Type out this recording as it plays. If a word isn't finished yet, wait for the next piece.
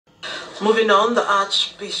Moving on, the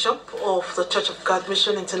Archbishop of the Church of God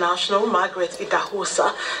Mission International, Margaret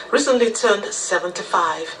Idahosa, recently turned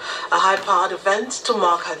 75. A high-powered event to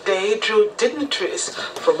mark her day drew dignitaries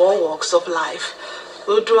from all walks of life.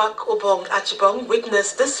 Uduak Obong Achibong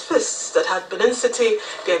witnessed this feast that had been in city,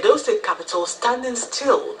 the Edo State capital, standing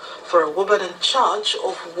still for a woman in charge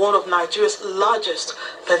of one of Nigeria's largest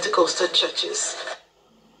Pentecostal churches.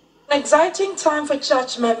 An exciting time for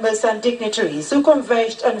church members and dignitaries who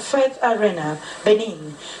converged on Faith Arena,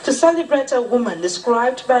 Benin, to celebrate a woman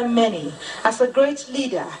described by many as a great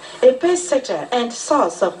leader, a pace-setter and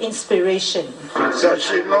source of inspiration. So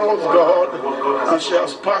she knows God and she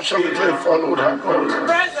has passionately followed her God.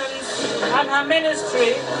 Presence and her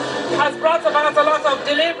ministry has brought about a lot of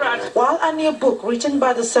deliverance. While a new book written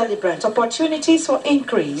by the celebrant, Opportunities for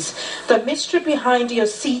Increase, The Mystery Behind Your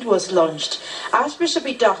Seed, was launched, Archbishop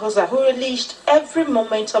Idahosa, who released every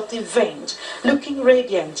moment of the event, looking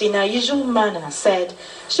radiant in her usual manner, said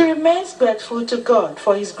she remains grateful to God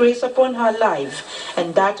for His grace upon her life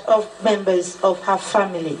and that of members of her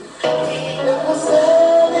family.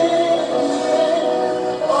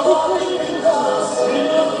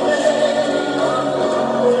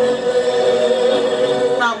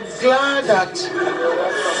 I'm glad that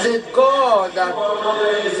the God that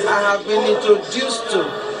I have been introduced to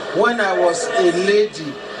when I was a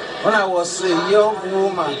lady, when I was a young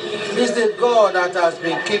woman, is the God that has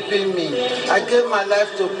been keeping me. I gave my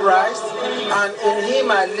life to Christ, and in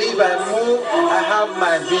Him I live, I move, I have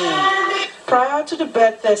my being. Prior to the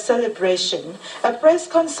birthday celebration, a press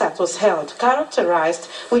concert was held, characterized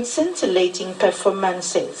with scintillating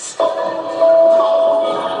performances.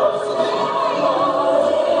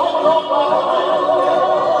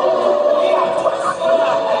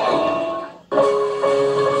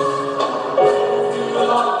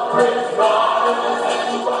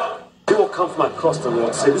 Come from across the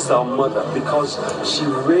world say this is our mother because she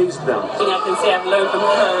raised them. The thing I can say I've learned from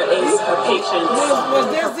her is her patience. Was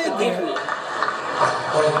Daisy there?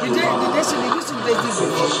 Did they used to Daisy?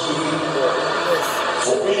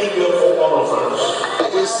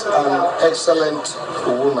 She is an excellent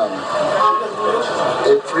woman,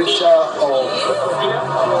 a preacher of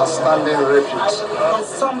outstanding repute.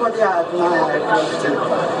 Somebody I admire greatly,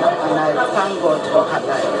 and I thank God for her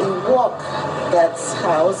life. The work that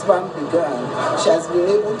her husband began, she has been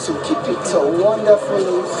able to keep it so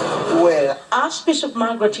wonderfully well. Archbishop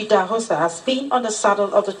Margaret Idahosa has been on the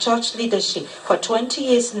saddle of the church leadership for 20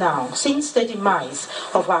 years now, since the demise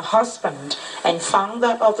of her husband and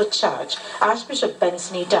founder of the church, Archbishop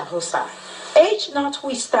Benson-Idahosa. Age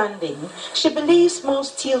notwithstanding, she believes more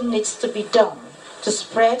still needs to be done to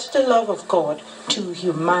spread the love of God to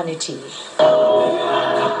humanity.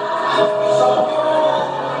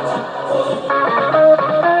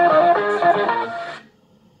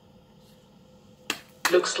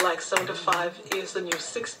 Looks like 75 is the new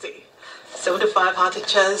 60. 75 hearty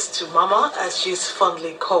cheers to Mama, as she's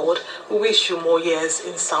fondly called. We wish you more years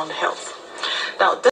in sound health. Now,